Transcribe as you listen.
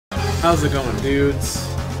How's it going, dudes?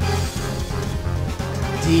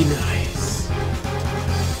 D-Nice.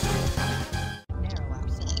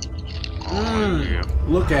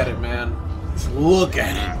 Look at it, man. Just look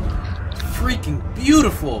at it. Freaking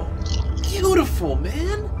beautiful. Beautiful,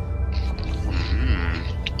 man.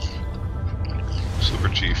 Super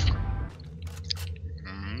Chief.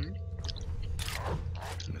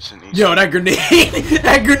 Yo, that grenade!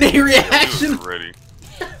 That grenade reaction! Ready.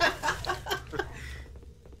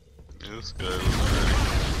 This guy was ready.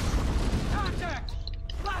 Contact!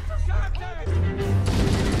 Lots of contact!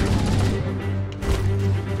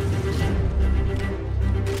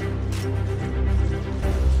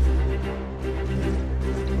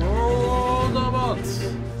 Hold the butts.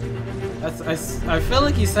 I feel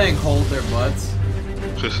like he's saying hold their butts.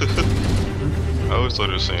 I always thought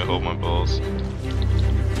he was saying hold my balls.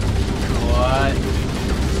 What?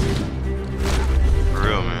 For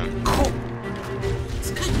real, man. Cool.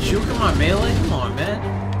 This guy juking my melee? Come on,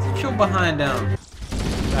 man. Sit your behind down.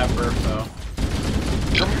 That burp, though.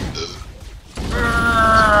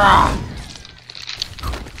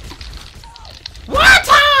 What?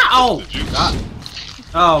 Oh! God.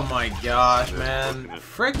 Oh my gosh, man.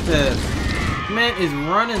 Frick this. Man is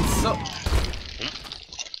running so...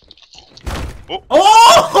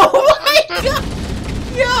 Oh my god!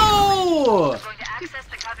 Yo!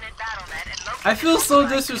 I feel so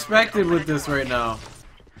disrespected with this right now.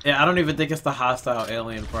 Yeah, I don't even think it's the hostile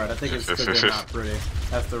alien part. I think it's because they're not pretty.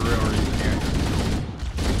 That's the real reason here.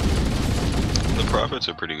 The Prophets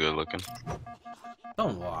are pretty good looking.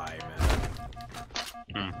 Don't lie,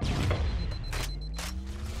 man.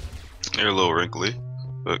 They're a little wrinkly,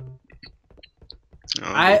 but...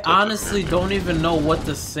 I honestly don't even know what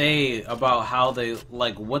to say about how they,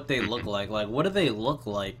 like, what they look like. Like, what do they look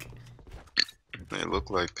like? They look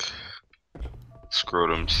like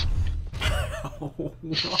scrotums. What?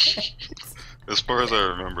 As far as I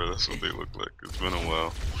remember, that's what they look like. It's been a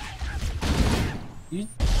while. You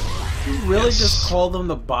really just call them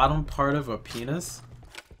the bottom part of a penis?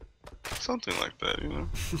 Something like that, you know?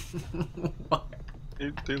 What?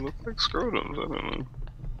 They look like scrotums, I don't know.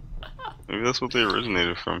 Maybe that's what they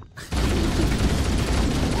originated from.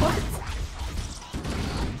 What?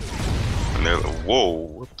 And they're like, whoa,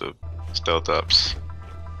 what the stealth ops?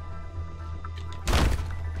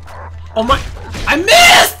 Oh my! I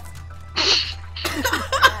missed!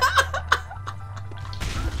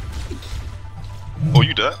 Oh,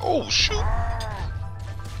 you died? Oh, shoot!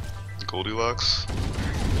 Goldilocks.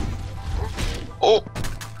 Oh!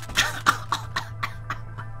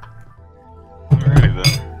 Alrighty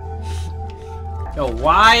then. Yo,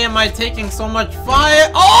 why am I taking so much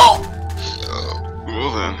fire? Oh!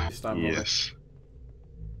 Well then. Stop moving. Yes.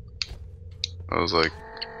 I was like,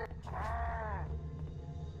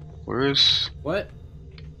 where's... What?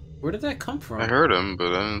 Where did that come from? I heard him,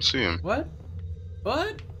 but I didn't see him. What?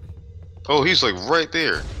 What? Oh, he's like right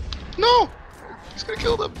there. No! He's gonna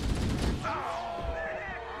kill them.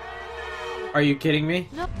 Are you kidding me?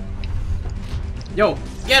 Nope. Yo,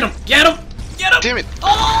 get him! Get him! Get him! Damn it!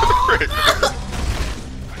 Oh!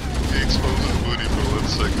 He exposed his booty for 1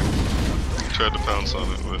 second. He tried to pounce on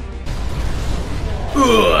it, but...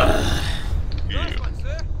 Yeah.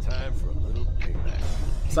 Time for a little payback.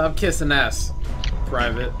 Stop kissing ass,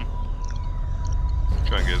 Private.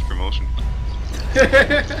 Trying to get his promotion.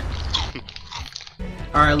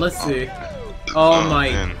 Alright, let's see. Oh my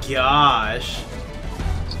man. gosh.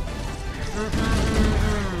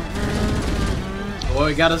 Well,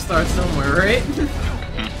 we gotta start somewhere, right?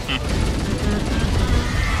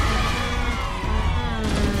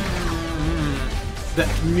 The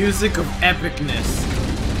music of epicness.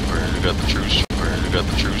 We got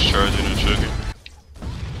the truce charging and sugar.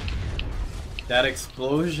 That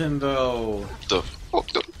explosion, though.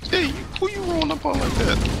 Hey, who you rolling up on like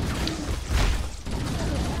that?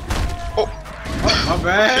 Oh, My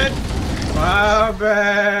bad. My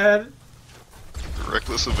bad.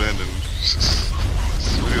 Reckless abandon.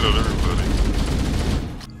 Swing on everybody.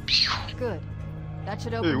 Good. That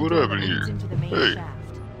should open Hey, the what door happened that leads here? into the main Hey. shaft.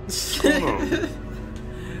 What's going on?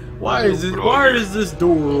 Why is this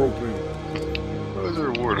door open? Why is there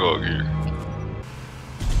a warthog here?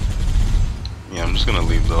 Yeah, I'm just gonna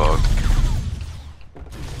leave the hog.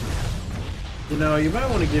 You know, you might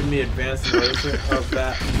want to give me advanced notice of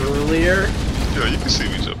that earlier. Yeah, you can see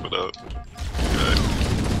me jumping out. Okay.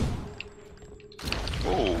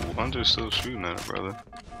 Whoa, Hunter's still shooting at it, brother.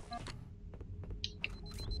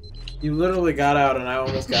 You literally got out and I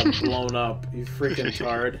almost got blown up. You freaking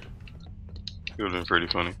tard. It would've been pretty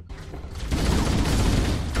funny.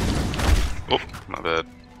 Oh, my bad.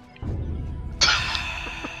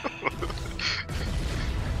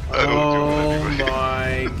 I don't do it Oh anyway.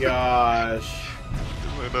 my gosh. It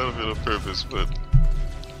might not have been on purpose, but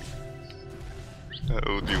I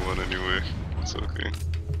owed you one anyway. It's okay.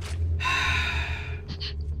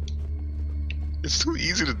 It's too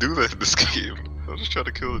easy to do that in this game. I was just trying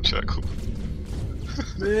to kill the jackal.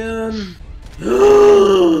 Man.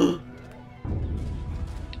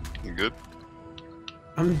 You good?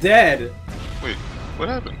 I'm dead. Wait, what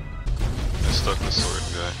happened? I stuck the sword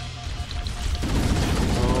guy.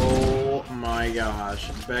 Oh my gosh.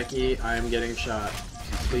 Becky, I am getting shot.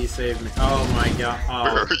 Please save me. Oh my god.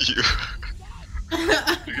 Where Oh. are you?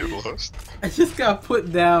 You get lost? I just got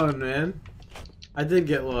put down, man. I did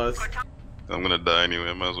get lost. I'm gonna die anyway,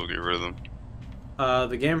 I might as well get rid of them.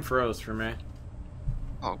 The game froze for me.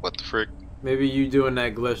 Oh, what the frick? Maybe you doing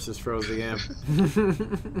that glitch just froze the game.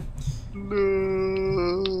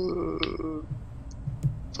 No.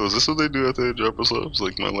 So is this what they do after they drop us off?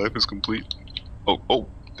 Like, my life is complete? Oh,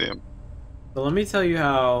 damn. So let me tell you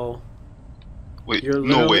how... Wait, You're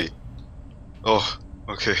no literally- way. Oh,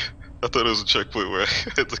 okay. I thought it was a checkpoint where I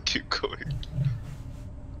had to keep going.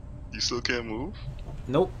 You still can't move?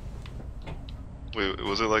 Nope. Wait,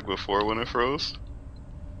 was it like before when it froze?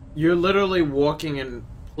 You're literally walking in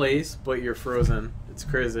place, but you're frozen. It's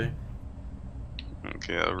crazy.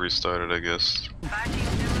 Okay, I restarted, I guess.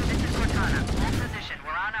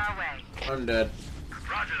 I'm dead.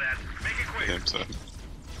 Roger that. Make it quick. Damn son.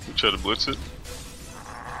 You try to blitz it?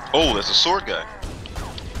 Oh, that's a sword guy.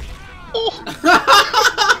 Oh! I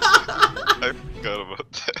forgot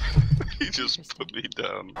about that. He just put me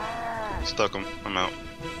down. Stuck him. I'm out.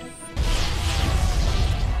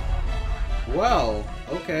 Well,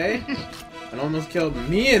 okay. It almost killed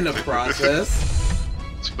me in the process.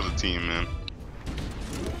 It's for the team, man.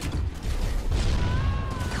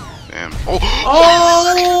 Damn. Oh!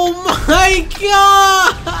 Oh my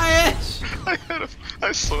gosh!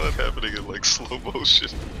 I saw it happening in like slow motion.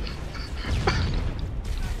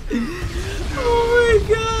 Oh my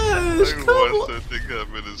gosh! I Come watched on. that thing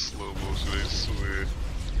happen in slow motion, I swear.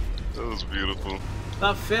 That was beautiful.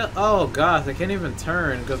 Not fail. Oh gosh, I can't even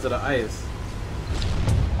turn because of the ice.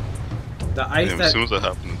 The ice Damn, that. as soon as that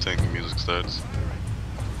happens, the tank music starts.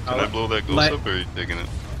 Can I blow that ghost like- up or are you taking it?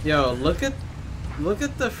 Yo, look at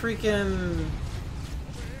the freaking.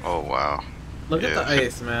 Oh wow. Look at Yeah. the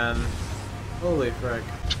ice, man. Holy frick!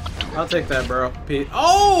 I'll take that, bro. Pete.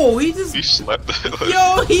 Oh, he just. You slapped that.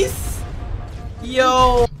 Yo, he's.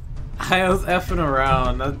 Yo. I was effing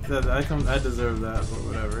around. I deserve that, but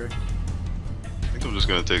whatever. I think I'm just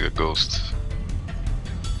gonna take a ghost.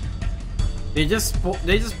 They just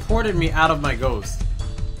ported me out of my ghost.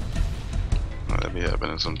 Oh, that be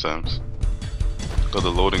happening sometimes. Got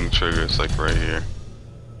the loading trigger, it's like right here.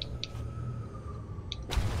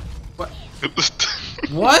 What?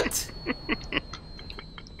 What?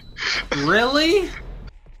 Really?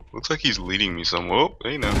 Looks like he's leading me somewhere. Oh,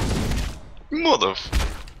 hey now. Mother.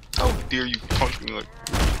 How dare you punch me like.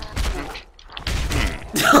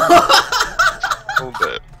 Hold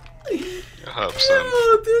that. Hop, son.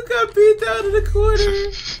 Oh, dude got beat down in the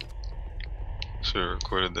corner. Should've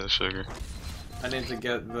recorded that sugar. I need to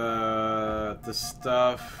get the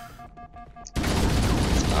stuff. I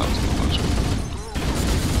was gonna punch him.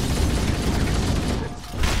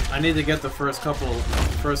 I need to get the first couple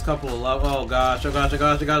of levels. Oh gosh! Oh gosh! Oh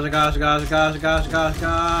gosh! Oh gosh! Oh gosh! Oh gosh! Oh gosh! Oh gosh! Oh gosh!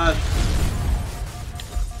 Gosh!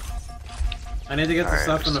 I need to get the Alright,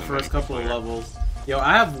 stuff in the there's first somebody couple of player. levels. Yo,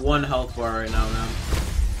 I have 1 health bar right now, man.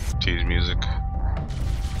 Tease music.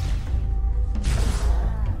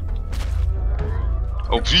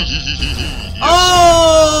 Oh, Oh!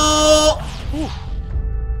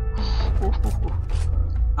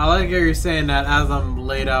 I like how you're saying that as I'm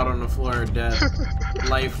laid out on the floor, dead,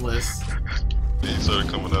 lifeless. He started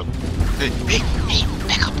coming up. Hey,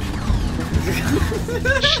 back up.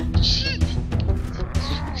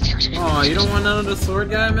 Oh, you don't want none of the sword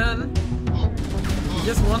guy, man? He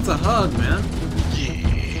just wants a hug, man.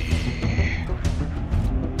 Yeah.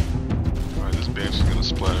 Alright, this bench is gonna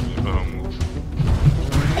splatter me if I don't move.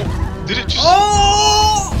 Oh, did it just.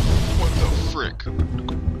 Oh! What the frick?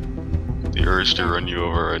 The urge to run you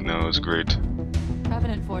over right now is great.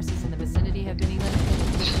 Covenant forces in the vicinity have been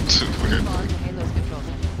eliminated. Too weird. Move on to Halo's control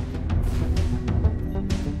center.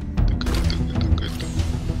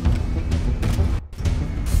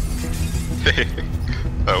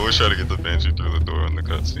 I wish I had to get the Banshee through the door in the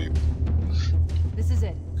cutscene. This is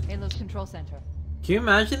it. Halo's control center. Can you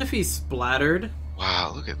imagine if he splattered?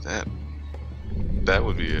 Wow, look at that. That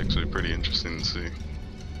would be actually pretty interesting to see.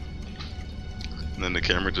 And then the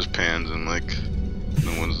camera just pans and like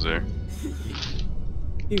no one's there.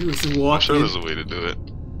 He was I'm sure walking. there's a way to do it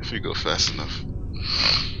if you go fast enough.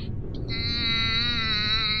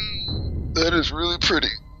 That is really pretty.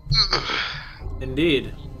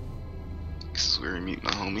 Indeed. This is where we meet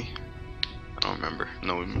my homie. I don't remember.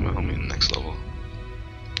 No, we meet my homie in the next level.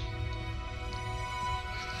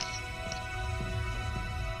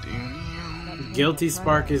 Guilty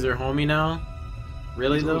Spark is your homie now?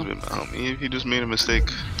 Really He's though? always been my homie. He just made a mistake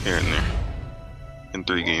here and there. In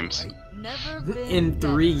 3 games. Never been In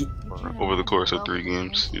 3. Over the course of 3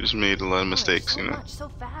 games. You just made a lot of mistakes, you know. So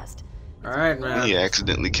fast. Alright, man. He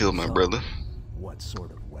accidentally killed my brother. What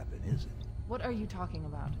sort of weapon is it? What are you talking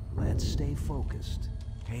about? Let's stay focused.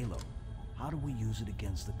 Halo, how do we use it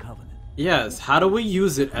against the Covenant? Yes, how do we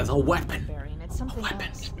use it as a weapon? It's something weapon.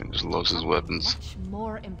 else. He just loves his weapons. Much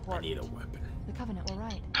more I important. need a weapon. The Covenant were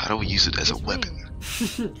right. How do we use it as a This weapon?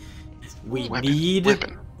 ring. We Weapon, need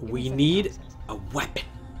weapon. we need a weapon.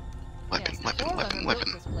 Weapon, Yes, weapon, Orla weapon, built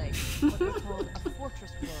weapon. this place, what they're called a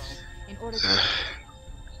fortress world, in order to... Wait.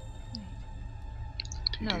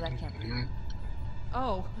 No, that can't be.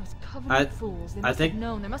 Oh, those Covenant fools. They must think- have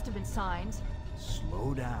known. There must have been signs.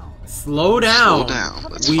 Slow down. Slow down. Slow down.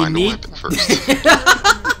 Let's We find need- a weapon first. Something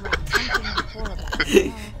horrible.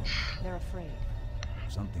 Now, they're afraid.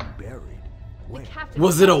 Something buried. The Where? captain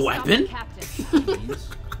Was it a stop the weapon? captain. Please?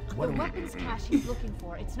 The What do we weapons cache he's looking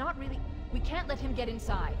for. It's not really... We can't let him get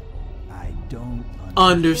inside. I don't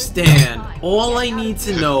Understand. All I need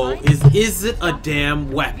to know is it a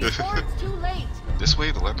damn weapon? Before it's too late. This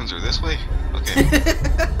way? The weapons are this way? Okay.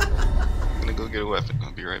 I'm gonna go get a weapon.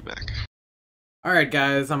 I'll be right back. Alright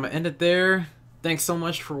guys, I'm gonna end it there. Thanks so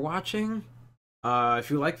much for watching. If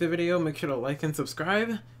you like the video, make sure to like and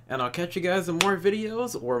subscribe. And I'll catch you guys in more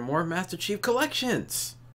videos or more Master Chief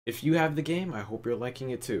collections. If you have the game, I hope you're liking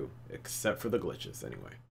it too. Except for the glitches,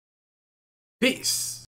 anyway. Peace!